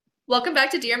Welcome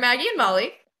back to Dear Maggie and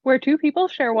Molly. Where two people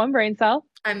share one brain cell.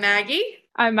 I'm Maggie.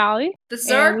 I'm Molly. This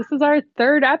is and our this is our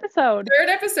third episode. third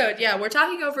episode. Yeah, we're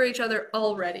talking over each other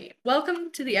already.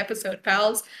 Welcome to the episode,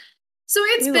 pals. So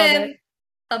it's We love been it.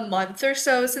 a month or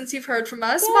so since you've heard from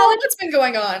us. Yeah. Molly, what's been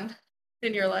going on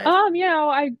in your life?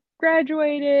 I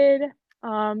graduated,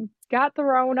 got the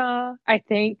Rona, I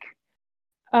think.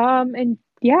 And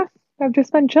yeah, I've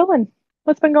just been chilling.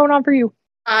 What's been going on for you?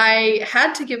 I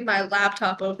had to give my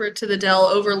laptop over to the Dell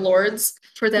overlords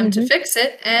for them to Mm-hmm. fix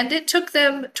it, and it took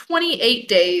them 28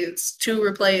 days to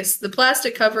replace the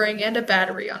plastic covering and a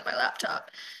battery on my laptop,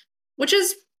 which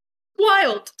is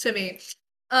wild to me.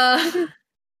 It is.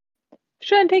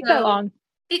 Shouldn't take that So long.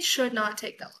 it should not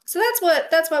take that long. So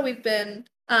that's why we've been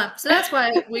out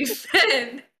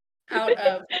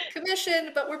of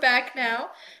commission, but we're back now.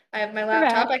 I have my We're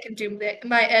laptop, back. I can do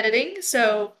my editing,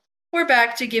 so we're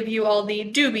back to give you all the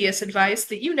dubious advice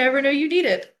that you never knew you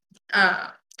needed. Uh,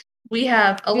 we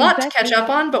have a lot to catch Exactly. up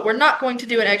on, but we're not going to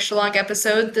do an extra long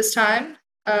episode this time,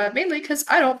 mainly because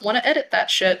I don't want to edit that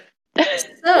shit.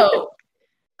 So,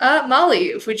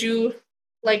 Molly, would you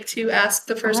like to ask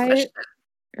the first I question?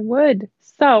 would.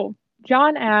 So,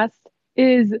 John asked,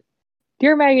 is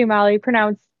Dear Maggie and Molly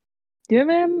pronounced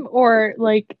dimum or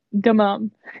like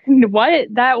dumum? What?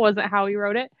 That wasn't how he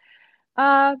wrote it.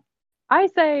 Uh, I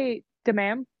say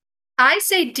demam. I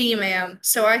say D, ma'am,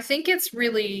 so I think it's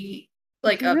really It's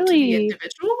like up to the really,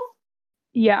 individual.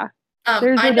 yeah.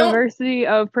 There's I a don't diversity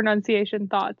of pronunciation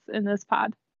thoughts in this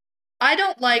pod. I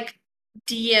don't like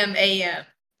DMAM.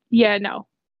 Yeah, no.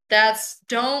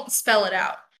 Don't spell it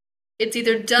out. It's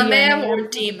either dumb or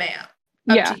DMAM. D-ma'am. Up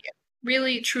to Yeah. you.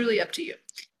 Really, truly up to you.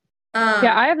 Yeah, Um,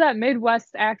 I have that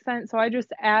Midwest accent, so I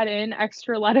just add in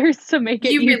extra letters to make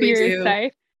it you really easier to do.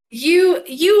 say.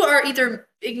 You are either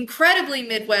incredibly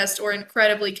Midwest or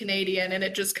incredibly Canadian, and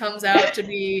it just comes out to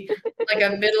be like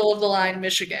a middle of the line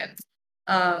Michigan.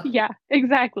 Um, Yeah,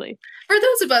 exactly. for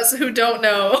those of us who don't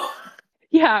know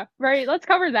Yeah, right. Let's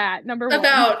cover that. Number one.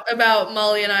 about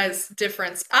Molly and I's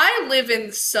difference. I live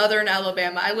in southern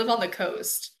Alabama. I live on the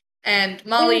coast, and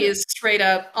Molly And is straight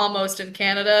up almost in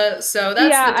Canada, so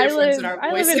that's yeah, the I difference in live our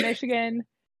I live in voices. Michigan.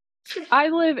 I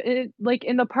live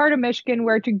in the part of Michigan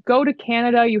where to go to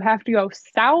Canada you have to go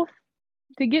south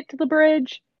to get to the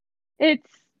bridge. It's,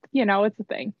 it's a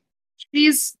thing.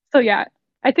 She's So yeah,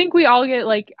 I think we all get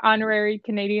like honorary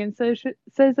Canadian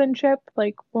citizenship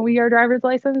like when we get our driver's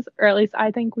license, or at least I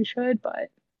think we should, but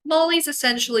Molly's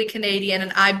essentially Canadian,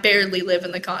 and I barely live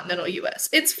in the continental US.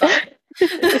 It's fine.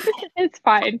 it's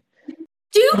fine.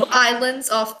 Do islands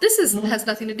off this is has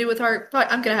nothing to do with our but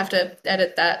I'm gonna have to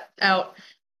edit that out.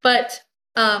 But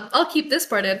I'll keep this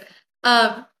part in.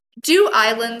 Um do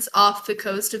islands off the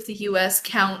coast of the US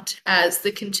count as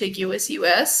the contiguous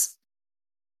US?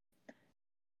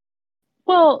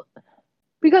 Well,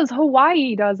 because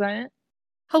Hawaii doesn't,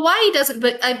 Hawaii doesn't,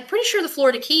 but I'm pretty sure the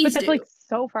Florida but Keys that's do. like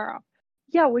so far off.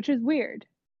 Yeah, which is weird.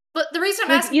 But the reason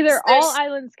I'm Like asking is either all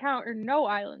islands count or no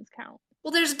islands count.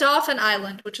 there's Dauphin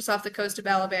Island, which is off the coast of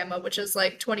Alabama, which is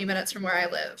like 20 minutes from where I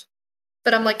live.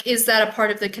 But I'm like, is that a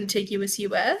part of the contiguous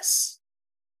US?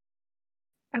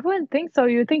 I wouldn't think so.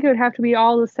 You would think it would have to be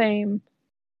all the same.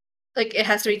 Like it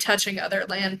has to be touching other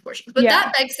land portions. But Yeah.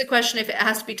 that begs the question, if it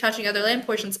has to be touching other land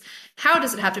portions, how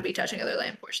does it have to be touching other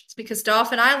land portions? Because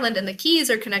Dauphin Island and the Keys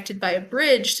are connected by a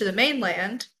bridge to the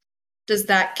mainland. Does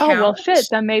that Oh, well, count? shit,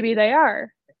 then maybe they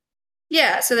are.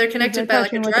 Yeah, so they're Because they're connected by like a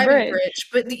touching with a driving bridge.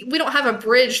 bridge, but we don't have a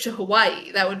bridge to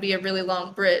Hawaii. That would be a really long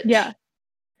Yeah. bridge.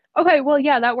 Okay, well,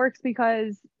 yeah, that works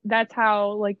because that's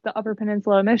how, like, the Upper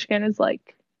Peninsula of Michigan is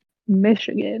like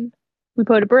Michigan. We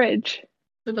put a bridge.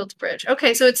 We built a bridge.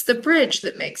 Okay, so it's the bridge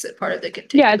that makes it part of the Yeah,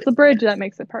 it's contiguous the bridge US. that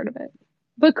makes it part of it.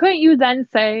 But couldn't you then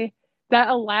say that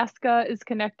Alaska is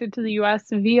connected to the US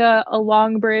via a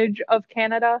long bridge of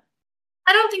Canada?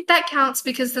 I don't think that counts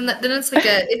because then it's like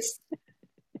it's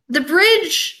the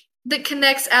bridge that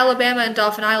connects Alabama and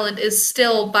Dauphin Island is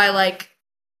still by like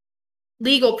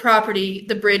legal property.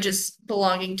 The bridge is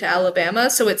belonging to Alabama,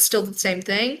 so it's still the same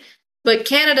thing. But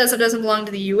Canada doesn't belong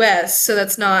to the US, so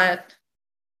that's not.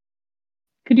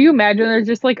 Could you imagine there's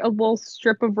just like a little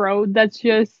strip of road that's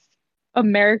just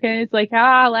American? It's like,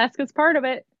 Alaska's part of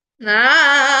it.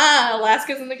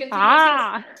 Alaska's in the contiguous US.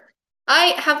 Ah, I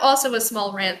have also a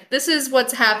small rant. This is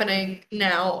what's happening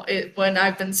now when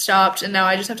I've been stopped, and now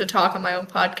I just have to talk on my own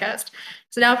podcast.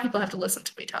 So now people have to listen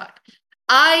to me talk.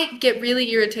 I get really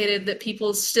irritated that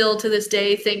people still to this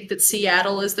day think that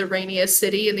Seattle is the rainiest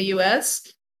city in the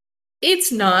US.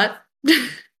 It's not.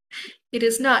 It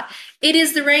is not. It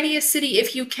is the rainiest city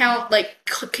if you count like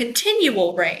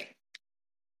continual rain.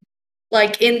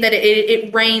 Like in that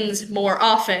it rains more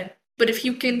often But if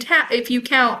you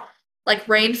count like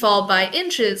rainfall by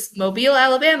inches, Mobile,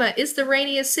 Alabama is the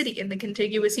rainiest city in the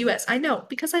contiguous US. I know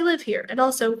because I live here and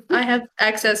also I have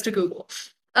access to Google.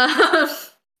 Um,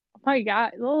 Oh my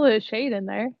God, a little bit of shade in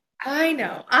there. I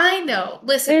know, I know.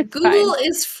 Listen, It's Google fine.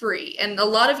 is free and a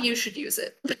lot of you should use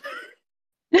it.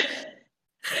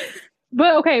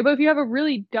 But okay, but if you have a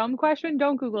really dumb question,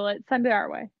 don't Google it. Send it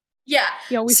our way. Yeah,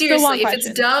 We still want seriously, if it's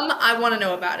questions. dumb, I want to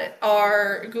know about it.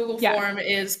 Our Google Yes. form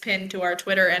is pinned to our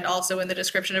Twitter and also in the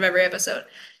description of every episode.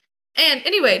 And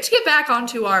anyway, to get back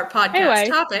onto our podcast Anyway,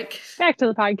 topic, back to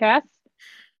the podcast.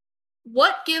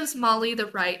 what gives Molly the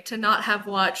right to not have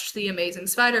watched the Amazing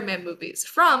Spider-Man movies?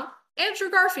 From Andrew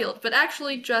Garfield, but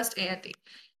actually just Andy.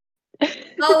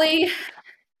 Molly,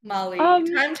 Molly, Um,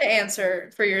 time to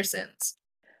answer for your sins.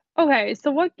 okay, so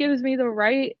what gives me the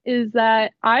right is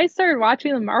that I started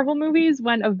watching the Marvel movies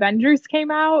when Avengers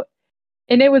came out,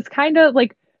 and it was kind of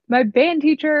like my band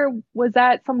teacher was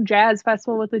at some jazz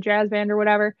festival with the jazz band or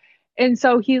whatever. And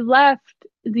so he left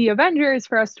the Avengers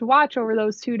for us to watch over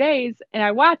those 2 days, and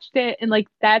I watched it, and like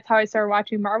that's how I started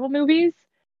watching Marvel movies.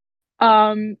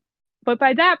 Um, but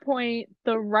by that point,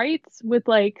 the rights with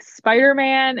like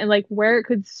Spider-Man and like where it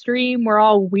could stream were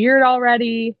all weird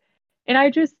already. And I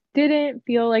just didn't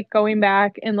feel like going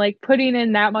back and like putting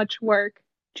in that much work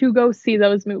to go see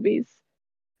those movies.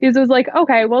 Because it was like,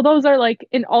 okay, well, those are like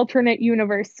an alternate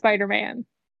universe Spider-Man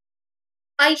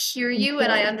I hear you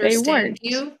and I until they understand weren't.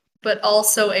 you, but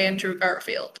also Andrew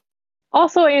Garfield.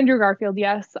 Also, Andrew Garfield,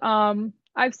 yes.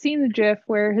 I've seen the GIF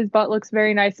where his butt looks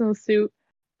very nice in the suit.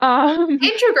 Um,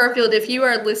 Andrew Garfield, if you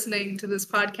are listening to this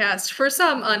podcast for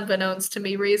some unbeknownst to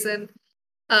me reason,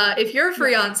 if you're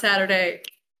free yeah. on Saturday,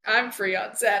 I'm free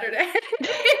on Saturday.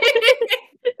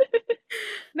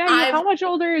 Maggie, I've how much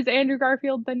older is Andrew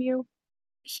Garfield than you?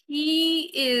 He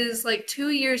is like 2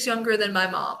 years younger than my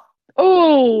mom.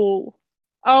 Oh,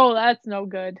 oh, that's no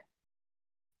good.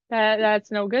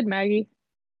 That's no good, Maggie.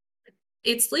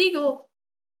 It's legal.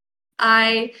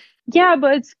 I Yeah,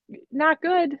 but it's not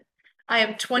good. I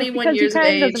am Just 21 because you years of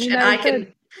can doesn't age mean and that it's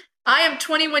good. I am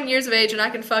 21 years of age and I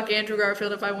can fuck Andrew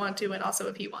Garfield if I want to and also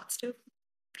if he wants to.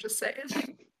 Just saying.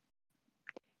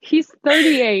 He's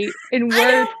 38 and I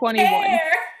we're don't 21. care.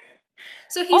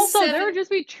 So he's Also, there seven. would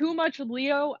just be too much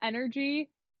Leo energy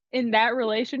in that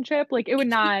relationship. Like it would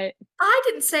not. I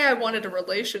didn't say I wanted a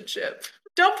relationship.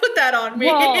 Don't put that on me.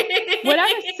 Well,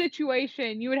 whatever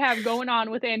situation you would have going on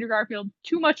with Andrew Garfield,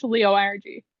 too much Leo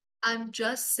energy. I'm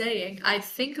just saying, I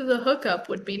think the hookup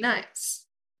would be nice.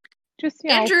 Just,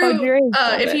 fudge Andrew, your age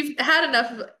a little bit.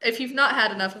 if you've not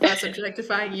had enough of us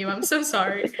objectifying you, I'm so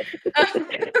sorry.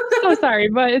 So sorry,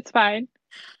 but it's fine.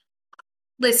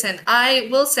 Listen, I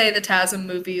will say the TASM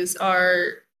movies are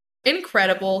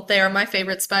incredible. They are my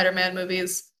favorite Spider-Man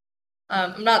movies.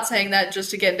 I'm not saying that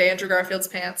just to get into Andrew Garfield's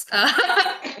pants.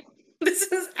 This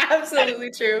is absolutely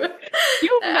true.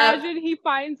 You Uh, imagine he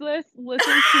finds this,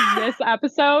 listens to this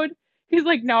episode. He's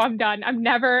like, no, I'm done. I'm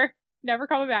never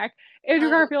coming back. Andrew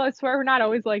um, Garfield, I swear we're not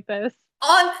always like this.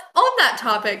 on that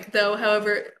topic, though,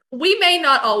 however, we may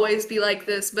not always be like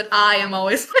this, but I am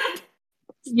always like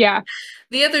Yeah.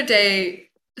 the other day.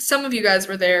 Some of you guys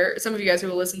were there. Some of you guys who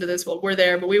will listen to this were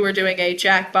there, but we were doing a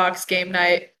Jackbox game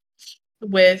night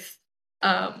with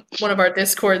one of our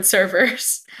Discord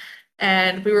servers,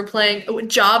 and we were playing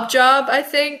Job, I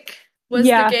think was the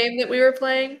Yeah. game that we were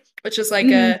playing, which is like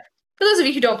Hmm. a for those of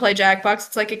you who don't play Jackbox,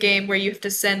 it's like a game where you have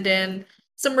to send in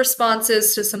some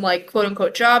responses to some like quote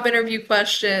unquote job interview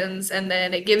questions, and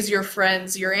then it gives your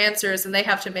friends your answers, and they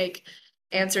have to make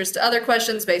answers to other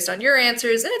questions based on your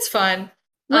answers, and it's fun.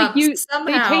 Like they take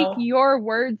Somehow, your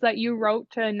words that you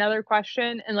wrote to another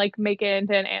question and like make it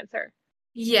into an answer.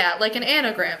 yeah, like an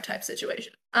anagram type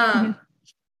situation. Hmm.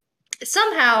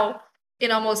 Somehow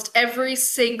in almost every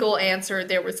single answer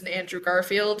there was an Andrew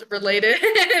Garfield related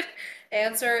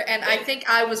answer, and I think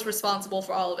I was responsible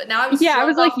for all of it. Now I was Yeah, I drunk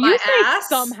was like, off my you say ass,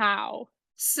 somehow.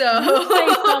 so You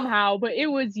say somehow, but it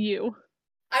was you.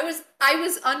 I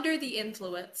was under the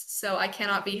influence, so I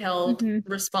cannot be held Hmm.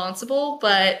 responsible,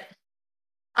 but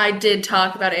I did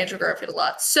talk about Andrew Garfield a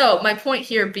lot. So my point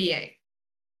here being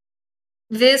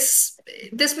this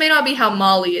this may not be how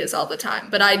Molly is all the time,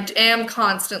 but I am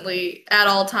constantly at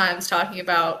all times talking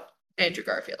about Andrew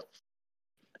Garfield.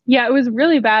 Yeah, it was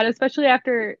really bad, especially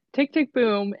after Tick Tick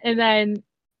Boom and then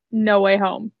No Way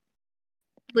Home.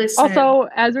 Listen, Also,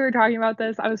 as we were talking about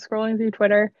this, I was scrolling through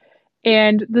Twitter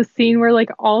and the scene where like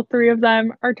all three of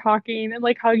them are talking and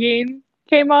like hugging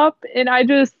came up, and I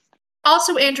just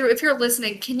also Andrew, if you're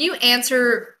listening, can you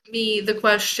answer me the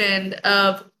question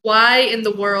of why in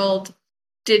the world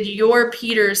did your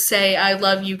Peter say I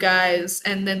love you guys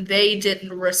and then they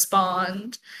didn't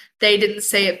respond? They didn't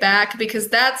say it back because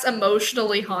that's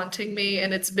emotionally haunting me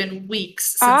and it's been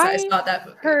weeks since I I saw that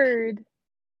movie. heard,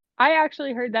 I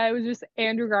actually heard that it was just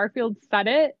Andrew Garfield said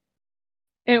it.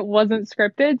 It wasn't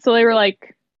scripted, so they were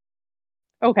like,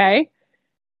 okay.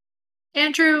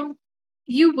 Andrew,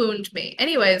 you wound me.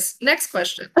 Anyways, next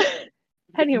question.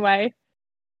 Anyway,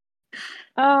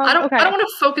 I don't okay. want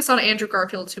to focus on Andrew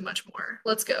Garfield too much more.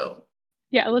 Let's go.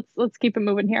 Yeah, let's keep it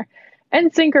moving here.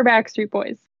 NSYNC or Backstreet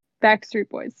Boys? Backstreet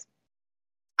Boys.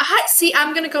 I see,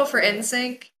 I'm gonna go for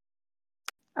NSYNC.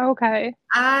 Okay.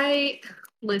 I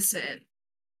listen.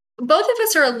 Both of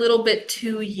us are a little bit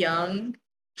too young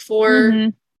for Mm-hmm.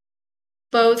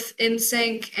 both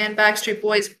NSYNC and Backstreet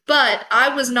Boys, but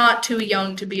I was not too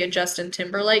young to be a Justin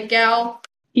Timberlake gal.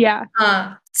 Yeah.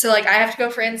 So like I have to go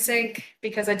for NSYNC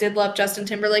because I did love Justin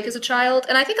Timberlake as a child,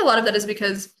 and I think a lot of that is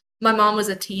because my mom was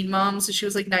a teen mom, so she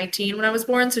was like 19 when I was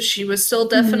born, so she was still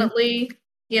Mm-hmm. definitely,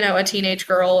 a teenage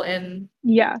girl in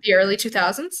Yeah. the early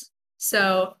 2000s.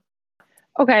 So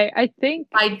Okay. I think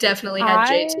I definitely had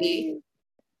JT.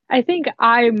 I I think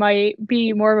I might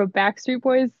be more of a Backstreet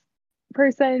Boys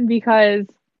person because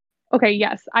okay,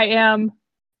 yes, I am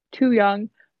too young,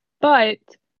 but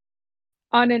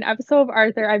on an episode of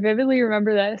Arthur, I vividly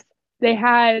remember this. They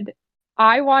had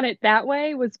I Want It That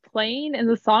Way was playing in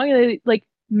the song and they like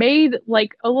made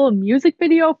like a little music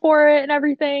video for it and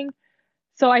everything.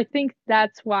 So I think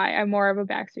that's why I'm more of a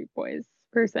Backstreet Boys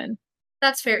person.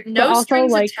 That's fair. But No also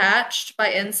Strings like Attached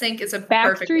by NSYNC is a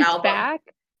perfect Backstreet's album.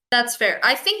 back. That's fair.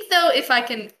 I think though, if I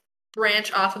can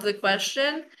branch off of the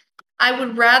question, I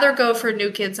would rather go for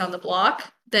New Kids on the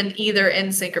Block than either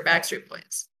NSYNC or Backstreet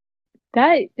Boys.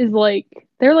 That is like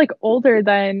they're like older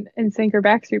than NSYNC or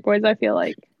Backstreet Boys, I feel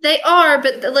like. They are,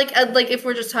 but like if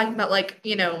we're just talking about like,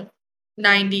 Hmm.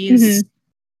 90s,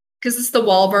 because it's the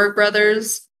Wahlberg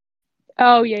brothers,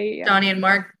 Oh yeah, yeah, yeah. Johnny and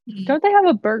Mark. Mhm. Don't they have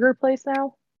a burger place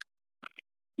now?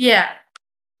 Yeah,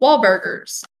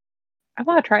 Wahlburgers. I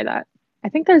want to try that. I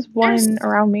think there's There's one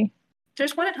around me.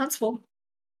 there's one in Huntsville.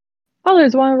 Oh,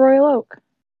 there's one in Royal Oak.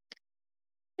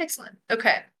 Excellent.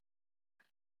 Okay.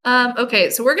 Okay,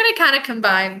 so we're gonna kind of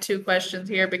combine two questions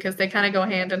here because they kind of go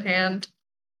hand in hand.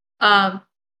 Um,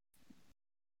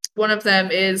 One of them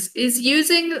is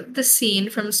using the scene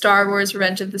from Star Wars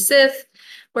Revenge of the Sith,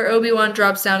 where Obi-Wan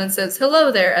drops down and says, "Hello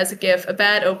there," as a GIF, a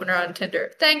bad opener on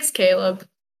Tinder. Thanks, Caleb.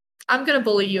 I'm gonna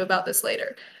bully you about this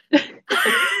later.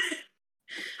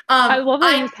 I love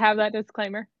that you I just have that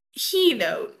disclaimer. He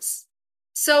knows.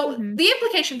 So Hmm. the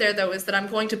implication there, though, is that I'm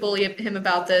going to bully him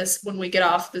about this when we get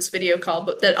off this video call,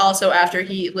 but that also after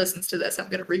he listens to this, I'm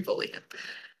going to re-bully him.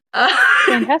 Uh,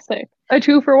 Fantastic. A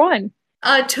two for one.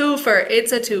 a twofer.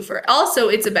 It's a twofer. Also,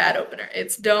 it's a bad opener.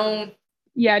 It's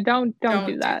Yeah, don't do don't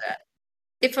do that. that.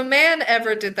 If a man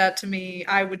ever did that to me,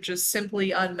 I would just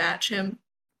simply unmatch him.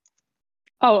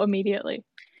 Oh, immediately.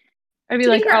 I'd be To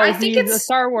be like, fair, oh, he's a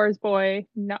Star Wars boy.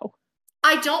 No.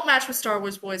 I don't match with Star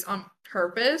Wars boys on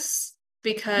purpose Hmm.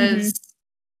 because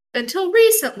until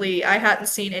recently, I hadn't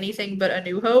seen anything but A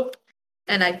New Hope,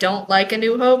 and I don't like A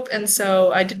New Hope, and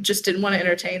so just didn't want to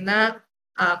entertain that.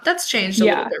 That's changed a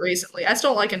little Yeah. bit recently. I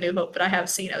still like A New Hope, but I have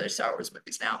seen other Star Wars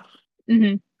movies now.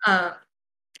 Hmm. Um,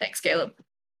 Thanks, Caleb.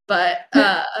 But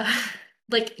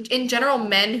like in general,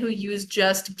 men who use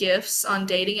just GIFs on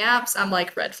dating apps, I'm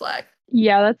like red flag.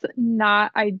 Yeah, that's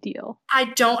not ideal. I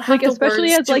don't Like, have the especially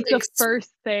words as to like the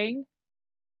first thing.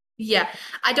 yeah,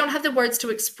 I don't have the words to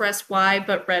express why,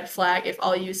 but red flag if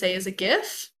all you say is a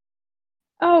GIF.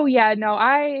 Oh yeah, no,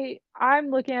 I'm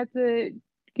looking at the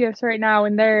gifts right now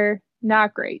and they're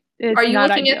not great. Are It's you not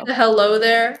looking at ideal. the hello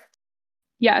there?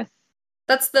 Yes,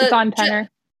 That's it's the on tenor.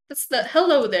 that's the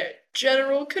hello there,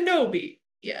 General Kenobi.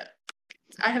 Yeah,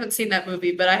 I haven't seen that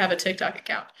movie, but I have a TikTok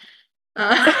account.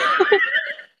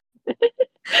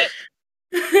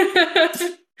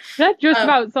 That just um,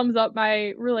 about sums up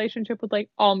my relationship with like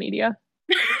all media.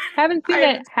 Haven't seen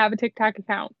I it, have a TikTok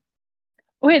account.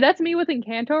 Okay, that's me with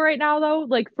Encanto right now though,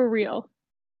 like for real.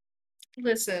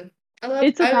 listen. I love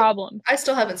It's a problem. I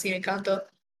still haven't seen Encanto.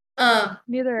 Um,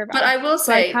 Neither have but I. I will But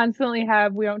I say constantly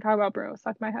have we don't talk about Bruno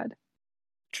stuck my head.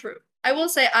 true. I will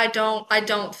say I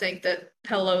don't think that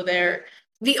hello there.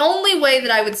 The only way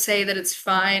that I would say that it's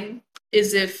fine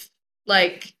is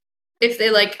like if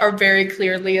they like are very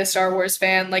clearly a Star Wars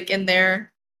fan, like in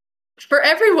there. For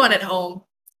everyone at home,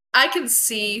 I can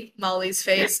see Molly's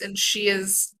face and she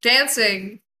is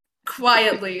dancing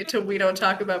quietly to We Don't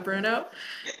Talk About Bruno.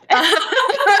 Uh,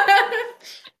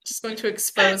 just going to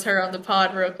expose her on the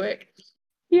pod real quick.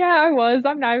 Yeah, I was.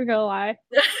 I'm not even gonna lie.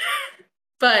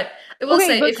 But I will Okay,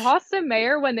 say but if Costa and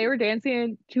Mayer, when they were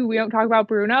dancing to We Don't Talk About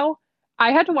Bruno,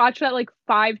 I had to watch that like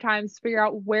 5 times to figure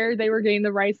out where they were getting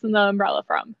the rice and the umbrella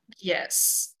from.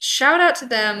 yes, shout out to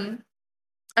them.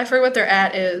 I forget what their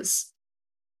at is.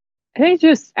 I think it's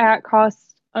just at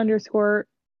cost underscore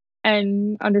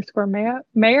and underscore Mayer,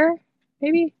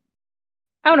 maybe?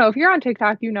 I don't know. If you're on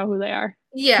TikTok, you know who they are.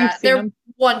 You've Yeah, seen they're them.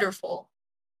 wonderful.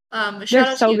 They're Shout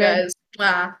out to so you good.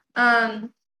 guys. Wow.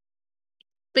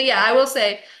 But yeah, I will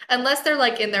say, unless they're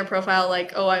like in their profile,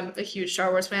 like, oh, I'm a huge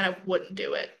Star Wars fan, I wouldn't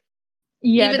do it.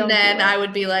 Yeah, Even don't do then, it. I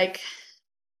would be like,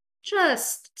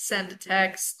 just send a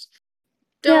text.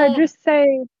 Yeah, Don't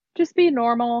just be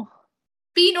normal.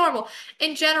 be normal.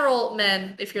 In general,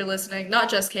 men, if you're listening, not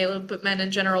just Caleb, but men in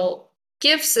general,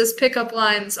 gifts as pickup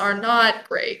lines are not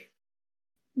great.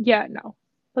 Yeah, no.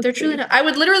 They're Let's truly see. not. I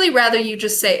would literally rather you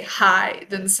just say hi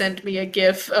than send me a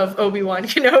gif of Obi-Wan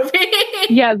Kenobi.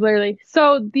 Yeah, literally.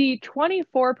 So the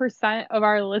 24% of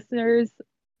our listeners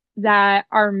that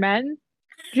are men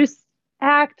just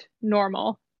act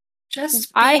normal.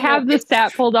 Just I be normal. have the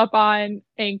stat pulled up on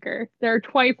Anchor. There are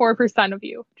 24% of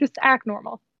you. Just act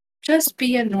normal. Just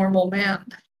be a normal man.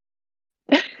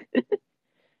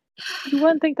 You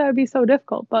wouldn't think that would be so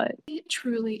difficult, but It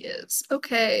truly is.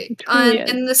 Okay. it truly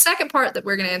And is. the second part that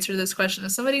we're going to answer this question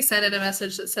is somebody sent in a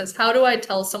message that says, how do I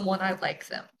tell someone I like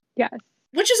them? Yes.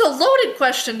 Which is a loaded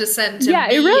question to send to Yeah,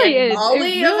 it me really and is. It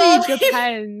Molly of really all people.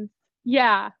 depends.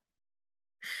 Yeah.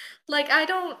 Like,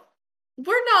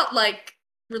 we're not like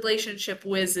relationship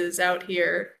whizzes out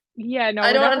here. Yeah, no, I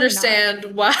we're don't definitely not.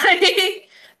 understand why,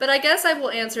 but I guess I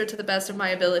will answer to the best of my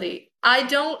ability. I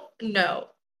don't know.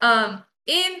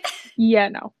 In Yeah,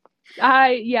 no.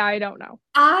 I don't know.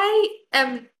 I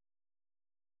am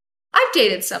I've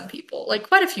dated some people, like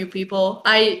quite a few people.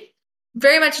 I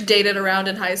very much dated around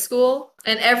in high school,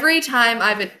 and every time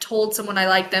I've told someone I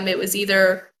like them, it was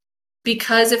either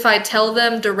because if I tell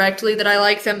them directly that I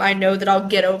like them, I know that I'll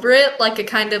get over it, like a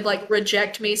kind of like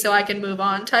reject me so I can move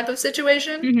on type of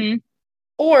situation. Hmm.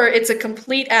 Or it's a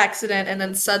complete accident and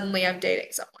then suddenly I'm dating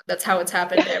someone. That's how it's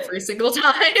happened every single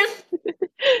time.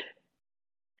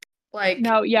 Like,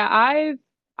 No, yeah,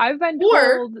 I've been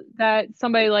or told that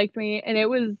somebody liked me and it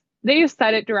was they just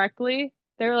said it directly.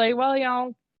 They were like,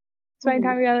 "Well, spending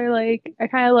time ooh, together, like I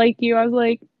kind of like you." I was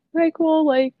like, "Okay, cool.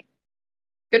 Like,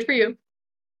 good for you.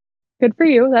 good for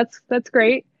you. That's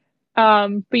great."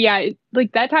 But yeah,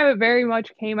 like that time it very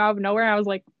much came out of nowhere and I was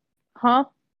like, "Huh?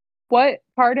 What?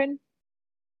 Pardon?"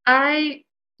 I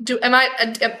do. Am I?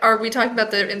 Are we talking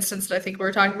about the instance that I think we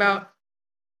were talking about?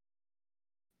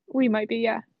 We might be,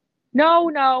 yeah. No,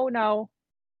 no, no.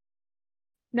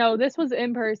 No, this was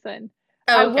in person.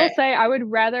 I Oh, will okay. say I would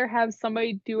rather have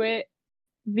somebody do it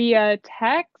via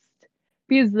text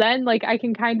because then like I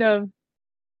can kind of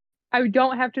I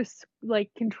don't have to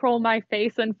like control my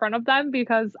face in front of them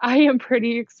because I am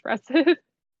pretty expressive.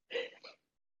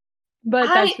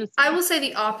 But that's just I me. will say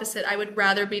the opposite. I would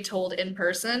rather be told in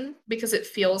person because it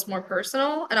feels more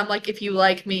personal. And I'm like, if you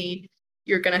like me,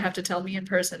 you're gonna have to tell me in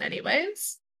person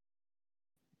anyways.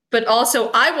 But also,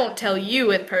 I won't tell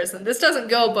you in person. This doesn't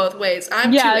go both ways.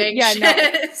 I'm too Yeah, yeah, no.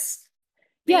 anxious.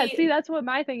 Yeah, see, The that's what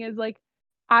my thing is. Like,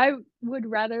 I would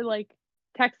rather like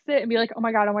text it and be like, oh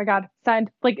my God,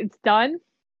 send. Like, it's done.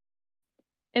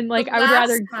 And the like, I would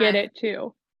rather last get time, it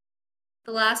too.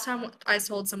 the last time I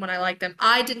told someone I liked them,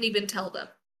 I didn't even tell them.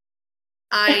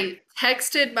 I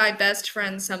texted my best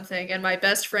friend something, and my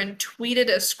best friend tweeted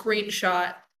a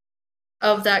screenshot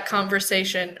of that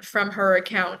conversation from her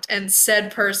account, and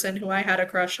said person who I had a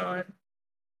crush on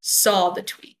saw the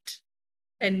tweet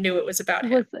and knew it was about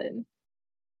him. Listen,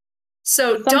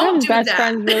 So don't sometimes do best that.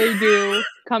 friends really do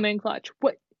come in clutch.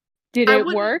 What did I it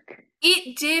wouldn't. work?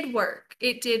 It did work.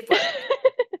 It did work.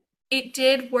 It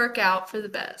did work out for the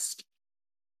best.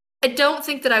 I don't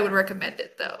think that I would recommend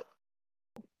it though,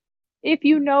 If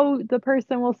you know the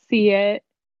person will see it.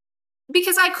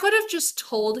 because I could have just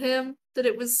told him that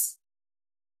it was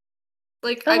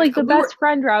like But I like the best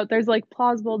friend route, there's like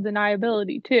plausible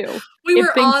deniability too. we If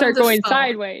were things on start the going phone.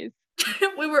 sideways.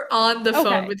 We were on the phone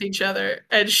Okay, with each other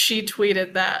and she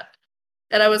tweeted that.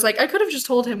 And I was like, I could have just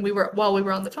told him we were while we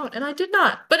were on the phone, and I did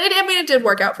not. But I mean, it did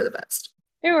work out for the best.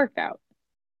 it worked out.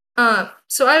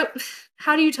 So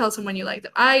how do you tell someone you like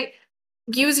them? I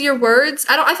use your words.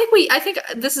 I think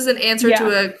this is an answer Yeah,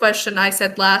 to a question I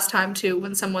said last time too,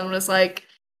 when someone was like,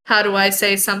 how do I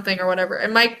say something or whatever?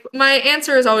 And my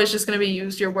answer is always just going to be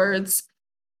use your words.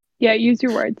 yeah, use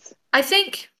your words. I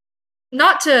think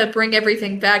not to bring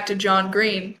everything back to John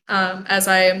Green, as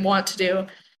I want to do,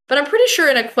 but I'm pretty sure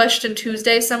in a question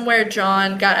Tuesday somewhere,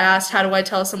 John got asked, how do I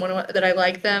tell someone that I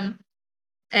like them?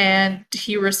 And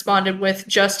he responded with,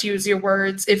 just use your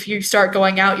words. If you start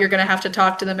going out, you're going to have to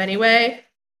talk to them anyway.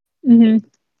 Hmm.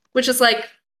 Which is like,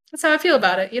 that's how I feel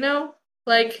about it, you know?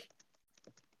 Like,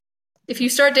 if you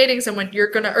start dating someone, you're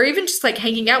gonna, or even just like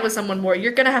hanging out with someone more,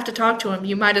 you're gonna have to talk to them.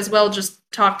 You might as well just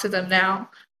talk to them now.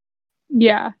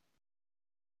 Yeah.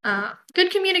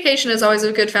 Good communication is always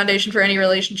a good foundation for any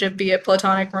relationship, be it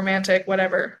platonic, romantic,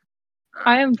 whatever.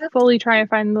 I am Yep. fully trying to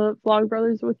find the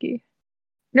Vlogbrothers wiki.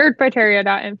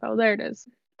 Nerdcriteria.info. There it is.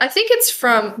 I think it's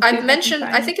from, Let's see I've if I can mentioned,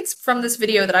 I find. think it's from this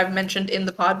video that I've mentioned in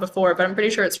the pod before, but I'm pretty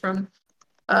sure it's from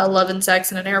Love and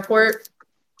Sex in an Airport,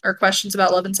 or questions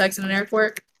about love and sex in an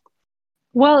airport,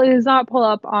 Well, it does not pull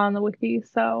up on the wiki,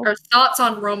 so or thoughts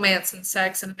on romance and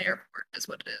sex in an airport is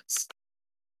what it is.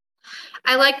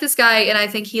 I like this guy and I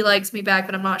think he likes me back,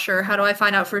 but I'm not sure. How do I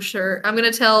find out for sure? I'm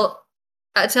gonna tell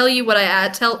you what I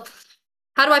add. Tell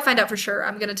How do I find out for sure?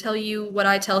 I'm gonna tell you what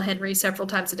I tell Henry several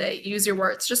times a day. Use your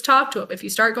words. Just talk to him. If you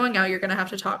start going out, you're gonna have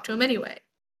to talk to him anyway.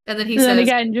 And then he and then says,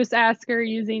 again, just ask her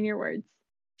using your words.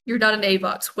 "You're not an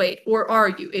AVOX. Wait, or are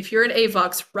you? If you're an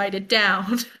AVOX, write it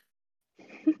down."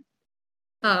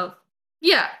 Um,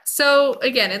 yeah. So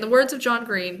again, in the words of John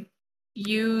Green,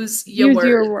 use your Use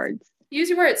your words. words. Use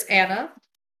your words, Anna.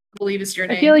 I believe is your I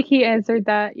feel name. like he answered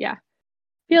that. Yeah.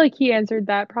 I feel like he answered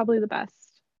that probably the best.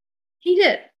 He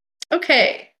did.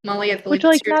 Okay, Molly, I Which, believe it's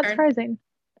like, your not turn. surprising.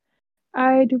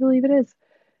 I do believe it is.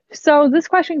 So this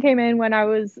question came in when I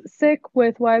was sick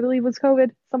with what I believe was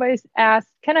COVID. Somebody asked,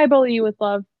 "Can I bully you with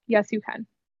love?" Yes, you can.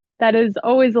 That is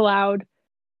always allowed.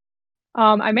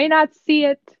 I may not see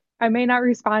it, I may not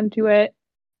respond to it,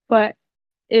 but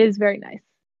it is very nice.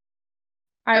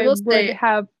 I I will would say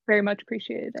have very much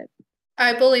appreciated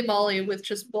I bully Molly with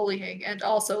just bullying and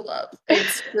also love.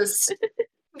 It's just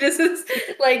this is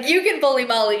like you can bully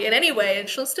Molly in any way and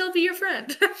she'll still be your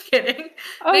friend. I'm kidding. it.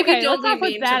 Maybe Okay, let's don't be not put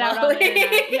mean to that out on the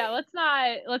internet. Molly. Yeah,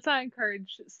 let's not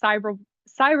encourage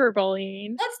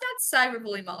cyberbullying. Let's not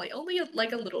cyberbully Molly. Only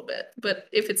like a little bit, but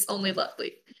if it's only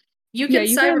lovely. You Yeah, can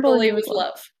you can bully me cyberbully with with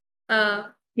love. love. Uh,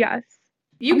 Yes.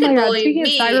 you Oh my can God, bully speaking of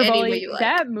me any way cyberbullying, you like.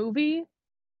 that movie,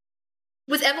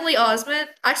 With Emily Osment,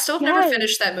 I still have never yes.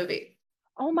 finished that movie.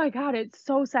 Oh my God, it's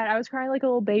so sad. I was crying like a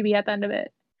little baby at the end of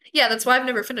it. Yeah, that's why I've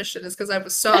never finished it, is because I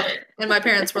was sobbing. And my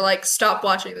parents were like, stop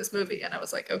watching this movie. And I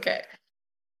was like, okay.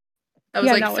 I was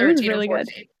Yeah, like no, it was 13 or really good.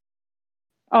 14.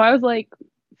 Oh, I was like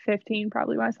 15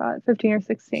 probably when I saw it, 15 or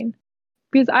 16.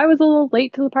 Because I was a little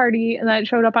late to the party and then it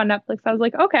showed up on Netflix. I was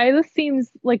like, okay, this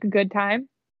seems like a good time.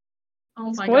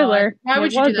 Oh my God. Spoiler, Why it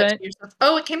would you do that to wasn't. yourself?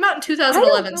 Oh, it came out in I don't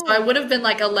 2011, so I know. would have been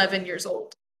like 11 years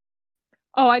old.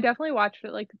 Oh, I definitely watched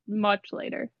it like much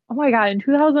later. Oh my God, in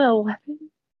 2011?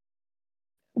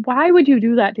 Why would you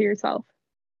do that to yourself?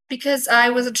 Because I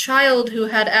was a child who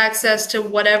had access to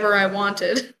whatever I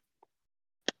wanted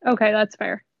Okay, that's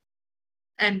fair.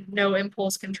 and no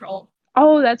impulse control.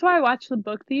 Oh, that's why I watched The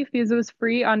Book Thief because it was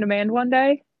free on demand one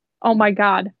day. Oh my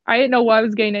God. I didn't know what I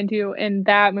was getting into in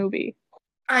that movie.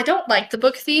 I don't like The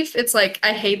Book Thief. It's like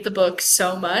I hate the book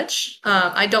so much.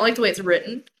 I don't like the way it's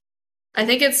written. I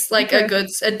think it's like Okay.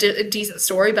 a decent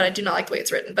story, but I do not like the way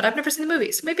it's written. But I've never seen the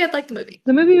movie, so maybe I'd like the movie.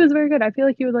 The movie was very good. I feel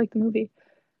like you would like the movie.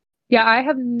 Yeah, I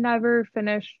have never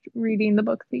finished reading The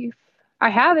Book Thief. I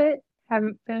have it,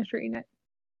 haven't finished reading it.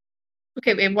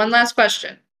 Okay, we have one last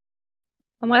question,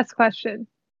 One last question.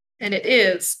 and it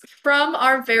is from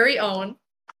our very own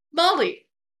Molly.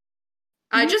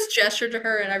 I Mhm. just gestured to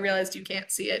her and I realized you can't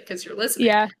see it because you're listening.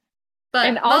 Yeah.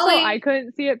 And But also I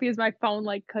couldn't see it because my phone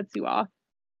like cuts you off.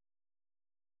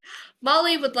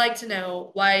 Molly would like to know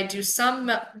why do some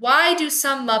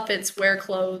Muppets wear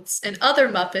clothes and other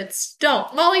Muppets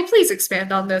don't? Molly, please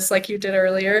expand on this like you did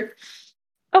earlier.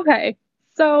 Okay.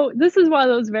 So this is one of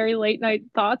those very late night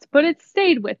thoughts, but it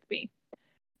stayed with me.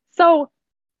 So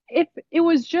if it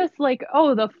was just like,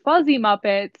 oh, the fuzzy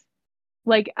Muppets,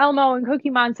 like Elmo and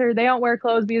Cookie Monster, they don't wear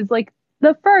clothes because like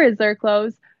the fur is their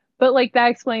clothes, but like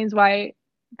that explains why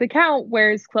the Count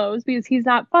wears clothes because he's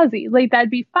not fuzzy. Like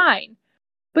that'd be fine.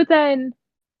 But then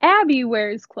Abby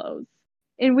wears clothes.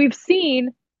 And we've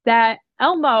seen that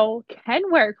Elmo can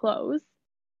wear clothes.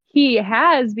 He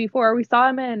has before. We saw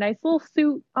him in a nice little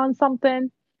suit on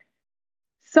something.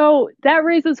 So that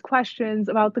raises questions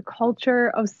about the culture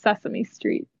of Sesame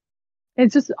Street.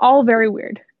 It's just all very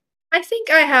weird. I think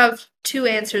I have two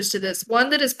answers to this. One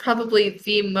that is probably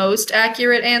the most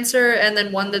accurate answer, and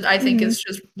then one that I think Hmm. is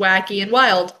just wacky and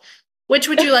wild. Which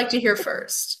would you like to hear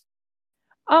first?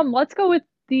 Let's go with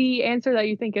the answer that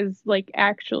you think is like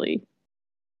actually.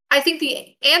 I think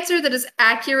the answer that is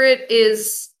accurate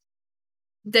is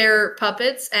they're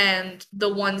puppets, and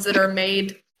the ones that are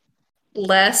made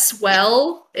less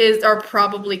well is are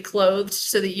probably clothed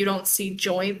so that you don't see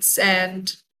joints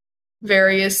and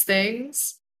various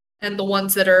things. And the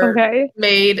ones that are Okay.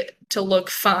 made to look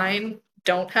fine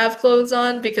don't have clothes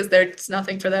on because there's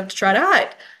nothing for them to try to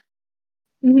hide.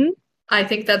 Hmm. I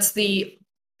think that's the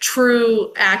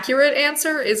true accurate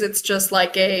answer is it's just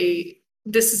like a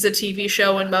this is a TV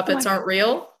show and Oh my Muppets God. aren't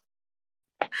real.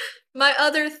 My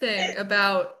other thing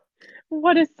about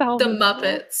What is the salvageable?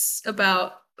 Muppets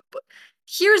about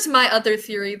here's my other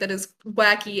theory that is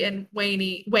wacky and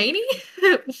wany Wayne?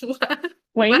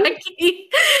 wacky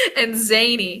and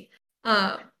zany.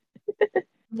 Um,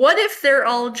 what if they're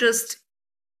all just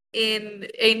in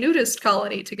a nudist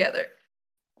colony together?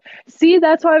 See,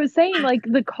 that's what I was saying. Like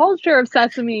the culture of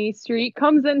Sesame Street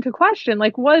comes into question.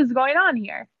 Like, what is going on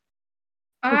here?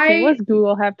 Let's see, I what's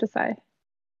Google have to say?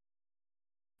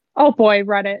 Oh boy,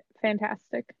 Reddit.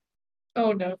 Fantastic.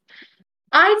 oh no.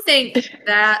 I think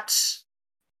that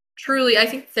truly, I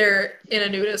think they're in a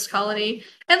nudist colony.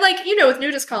 And like, with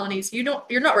nudist colonies, you're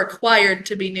not required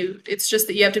to be nude. It's just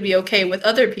that you have to be okay with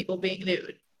other people being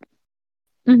nude.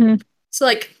 Hmm. So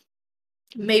like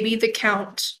maybe the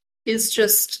count is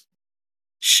just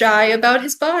shy about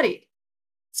his body.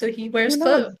 So he wears Who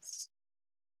knows? clothes.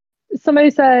 Somebody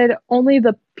said only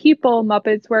the people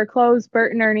Muppets wear clothes.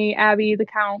 Bert and Ernie, Abby, the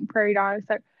Count, Prairie Dog,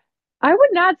 etc. I would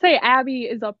not say Abby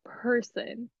is a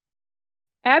person.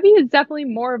 Abby is definitely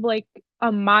more of like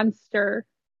a monster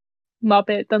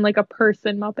Muppet than like a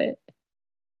person Muppet.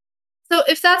 So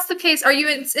if that's the case, are you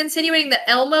insinuating that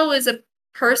Elmo is a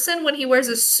person when he wears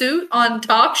a suit on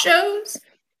talk shows?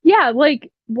 Yeah, like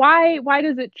why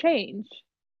does it change?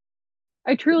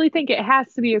 I truly think it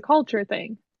has to be a culture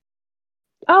thing.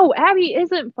 Oh, Abby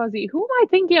isn't fuzzy. Who am I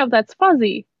thinking of that's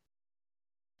fuzzy?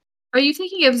 Are you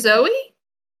thinking of Zoe?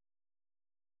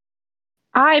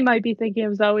 I might be thinking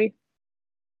of Zoe.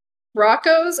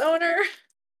 Rocco's owner?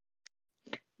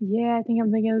 Yeah, I think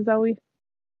I'm thinking of Zoe.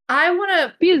 I want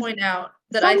to Because point out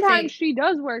that I sometimes think she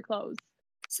does wear clothes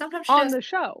sometimes she on does. the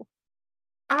show.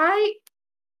 I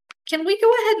Can we go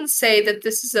ahead and say that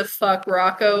this is a fuck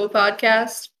Rocco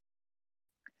podcast?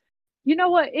 You know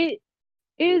what? It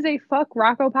is a fuck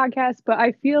Rocco podcast, but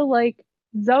I feel like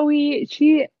Zoe,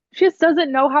 she just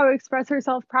doesn't know how to express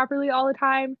herself properly all the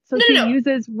time. So No, she no, no.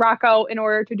 uses Rocco in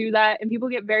order to do that. And people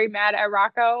get very mad at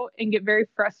Rocco and get very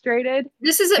frustrated.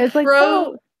 This is a And it's like, pro.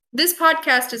 bro, This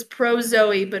podcast is pro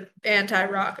Zoe but anti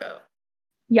Rocco.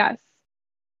 yes.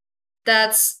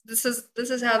 This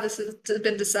is how this has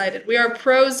been decided. We are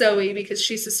pro Zoe because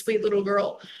she's a sweet little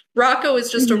girl. Rocco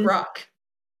is just a Hmm. rock.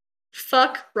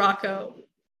 Fuck Rocco.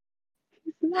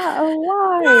 He's not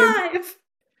alive. Live.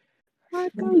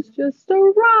 Rocco's just a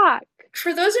rock.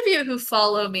 For those of you who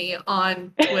follow me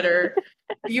on Twitter,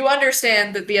 you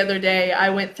understand that the other day I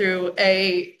went through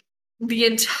a the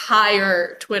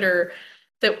entire Twitter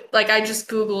that like I just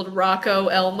Googled Rocco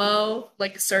Elmo,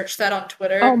 like searched that on Oh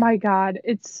Twitter my God.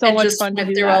 It's so and much just fun to went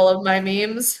do through that. all of my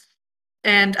memes.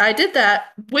 And I did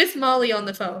that with Molly on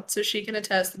the phone, so she can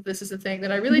attest that this is a thing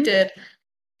that I really Mhm. did.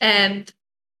 And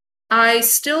I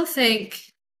still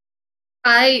think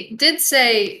I did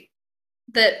say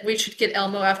that we should get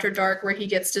Elmo After Dark where he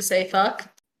gets to say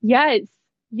fuck. Yes.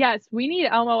 Yes. We need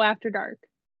Elmo after dark.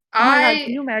 Oh my God. Can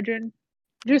I you imagine?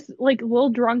 Just like little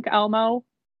drunk Elmo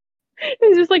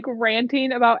is just like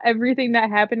ranting about everything that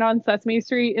happened on Sesame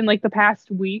Street in like the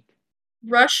past week.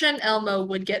 Russian Elmo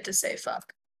would get to say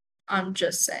fuck. I'm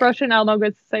just saying. Russian Elmo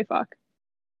gets to say fuck.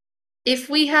 If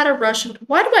we had a Russian,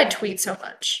 why do I tweet so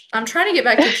much? I'm trying to get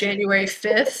back to January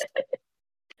 5th.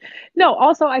 No,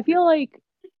 also, I feel like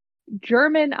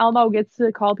German Elmo gets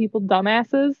to call people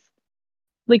dumbasses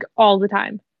like all the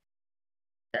time.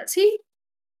 Does he?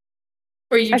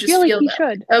 Or you I feel just like feel he that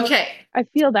should. way? Okay. I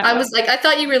feel that I was way. like, I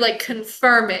thought you were like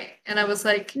confirming. And I was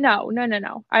like, No, no, no,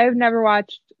 no. I have never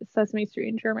watched Sesame Street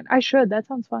in German. I should. That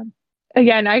sounds fun.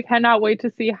 Again, I cannot wait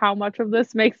to see how much of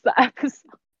this makes the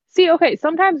episode. See, okay,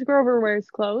 sometimes Grover wears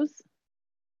clothes.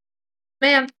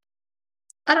 man,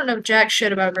 I don't know jack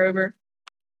shit about Grover.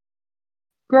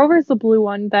 Grover's the blue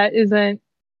one that isn't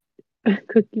a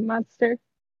Cookie Monster.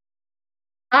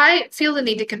 I feel the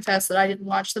need to confess that I didn't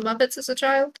watch the Muppets as a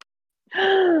child.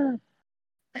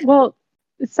 Well,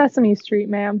 Sesame Street,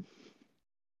 ma'am.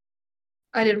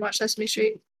 I didn't watch Sesame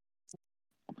Street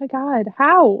Oh my God,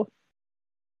 how?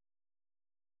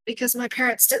 because my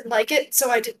parents didn't like it, so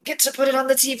I didn't get to put it on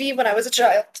the TV when I was a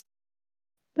child.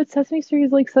 But Sesame Street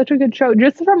is like such a good show.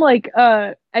 Just from like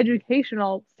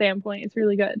educational standpoint, it's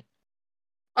really good.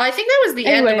 I think that was the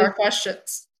end of Anyways, our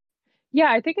questions.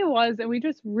 yeah, I think it was, and we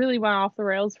just really went off the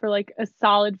rails for like a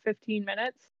solid 15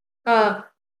 minutes. Um,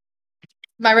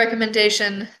 my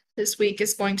recommendation this week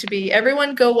is going to be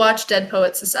everyone go watch Dead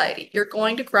Poet Society. You're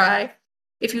going to cry.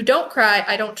 If you don't cry,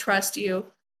 I don't trust you.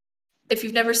 If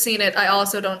you've never seen it, I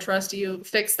also don't trust you.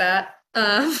 Fix that.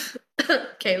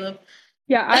 Caleb.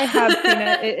 Yeah, I have seen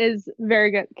it. It is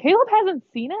very good. Caleb hasn't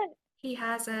seen it? He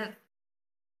hasn't.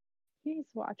 He needs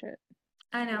to watch it.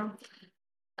 I know.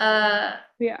 Uh,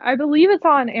 Yeah, I believe it's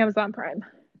on Amazon Prime.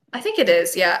 I think it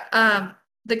is, yeah.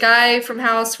 The guy from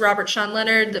House, Robert Sean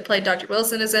Leonard, that played Dr.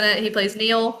 Wilson, is in it. He plays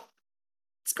Neil.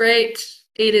 It's great.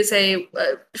 It is a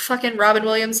fucking Robin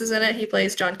Williams is in it. He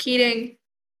plays John Keating.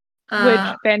 Which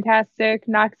Uh, fantastic,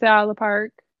 knocks it out of the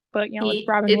park. But it's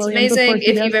Robin it's Williams, of amazing. course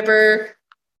he does.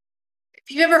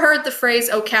 If you've ever heard the phrase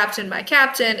 "Oh Captain, my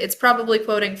Captain," it's probably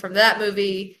quoting from that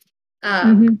movie.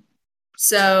 Um, Hmm.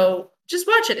 so just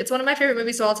watch it. It's one of my favorite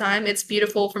movies of all time. It's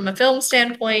beautiful from a film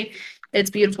standpoint. It's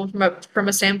beautiful from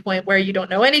a standpoint where you don't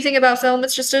know anything about film.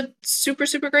 It's just a super,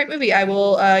 super great movie. I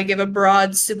will give a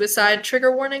broad suicide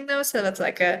trigger warning though, so that's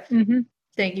like a Hmm.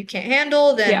 thing you can't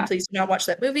handle, then Yeah. please do not watch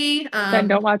that movie. Then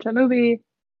don't watch that movie.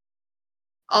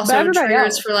 But Also everybody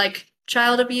triggers else. for like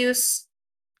child abuse,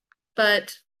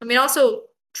 but I mean also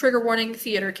trigger warning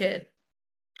theater kid.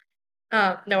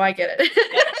 No, I get it.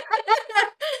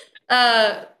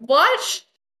 Watch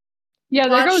Yeah,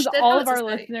 there goes Dead all of Poets our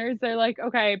Society. listeners. They're like,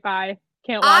 okay, bye.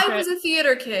 Can't watch I it. was a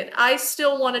theater kid. I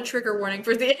still want a trigger warning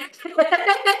for theater.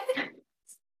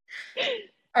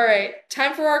 All right,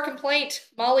 time for our complaint.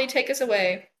 Molly, take us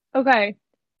away. Okay.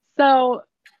 So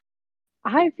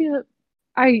I feel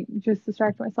I just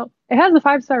distracted myself. It has a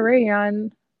 5-star rating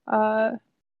on uh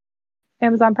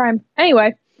Amazon Prime.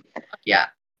 Anyway, Yeah.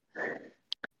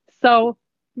 so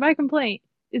my complaint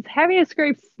is having to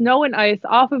scrape snow and ice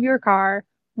off of your car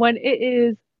when it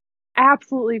is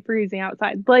absolutely freezing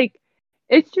outside. Like,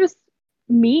 it's just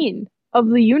mean of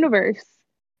the universe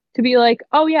to be like,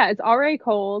 oh yeah, it's already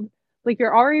cold. Like,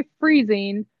 you're already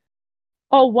freezing.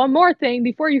 Oh, one more thing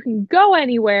before you can go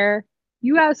anywhere,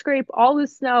 you gotta scrape all the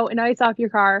snow and ice off your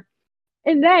car.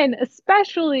 And then,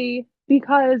 especially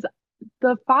because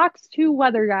the Fox 2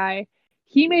 weather guy,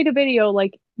 he made a video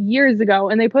like years ago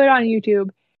and they put it on YouTube.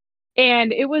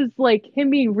 And it was like him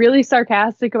being really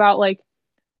sarcastic about like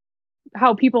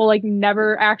how people like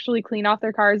never actually clean off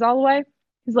their cars all the way.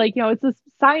 He's like, it's this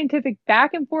scientific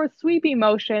back and forth sweeping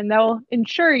motion that will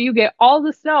ensure you get all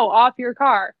the snow off your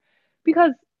car.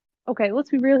 Because, okay, let's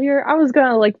be real here. I was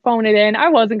gonna like phone it in. I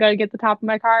wasn't gonna get the top of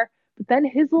my car. But then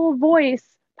his little voice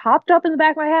popped up in the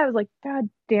back of my head. I was like, God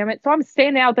damn it. So I'm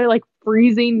standing out there like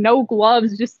freezing, no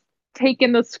gloves, just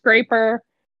taking the scraper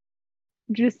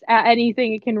just at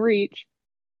anything it can reach.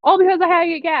 All because I had to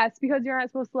get gas because you're not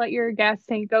supposed to let your gas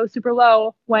tank go super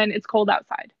low when it's cold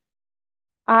outside.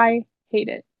 I hate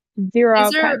it. 0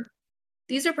 out These of are 10.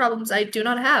 these are problems I do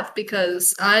not have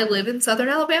because I live in Southern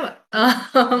Alabama.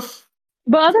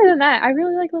 But other than that, I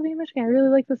really like living in Michigan. I really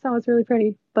like the snow. It's really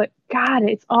pretty. But God,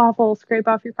 it's awful. Scrape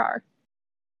off your car.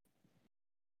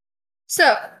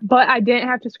 So But I didn't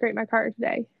have to scrape my car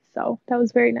today. So that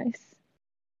was very nice.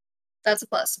 that's a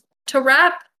plus. To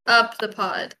wrap up the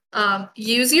pod,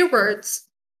 use your words,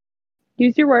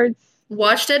 Use your words.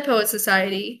 watch Dead Poet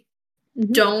Society,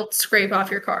 Hmm. don't scrape off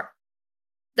your car.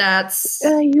 That's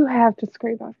You have to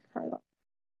scrape off your car though.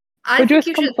 I But think just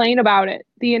you should complain about it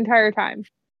the entire time.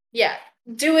 yeah,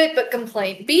 do it but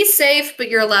complain. Be safe, but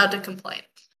you're allowed to complain.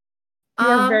 You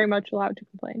are Um, very much allowed to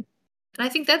complain. and I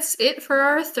think that's it for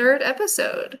our third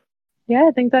episode. Yeah,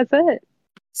 I think that's it.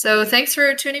 So thanks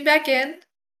for tuning back in.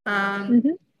 Um, Hmm.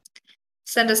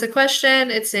 Send us a question.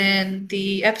 It's in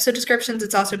the episode descriptions.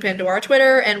 It's also pinned to our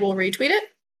Twitter, and we'll retweet it.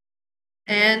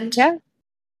 And Yeah.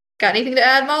 got anything to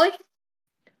add, Molly?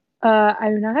 I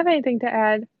do not have anything to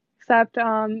add except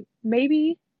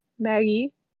maybe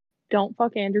Maggie, don't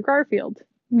fuck Andrew Garfield.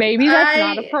 Maybe that's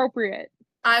not I appropriate.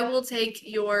 I will take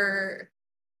your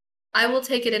I will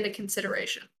take it into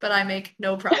consideration, but I make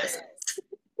no promises.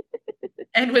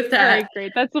 And with All right, that,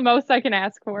 great. That's the most I can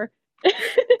ask for.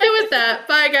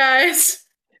 bye guys.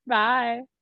 Bye.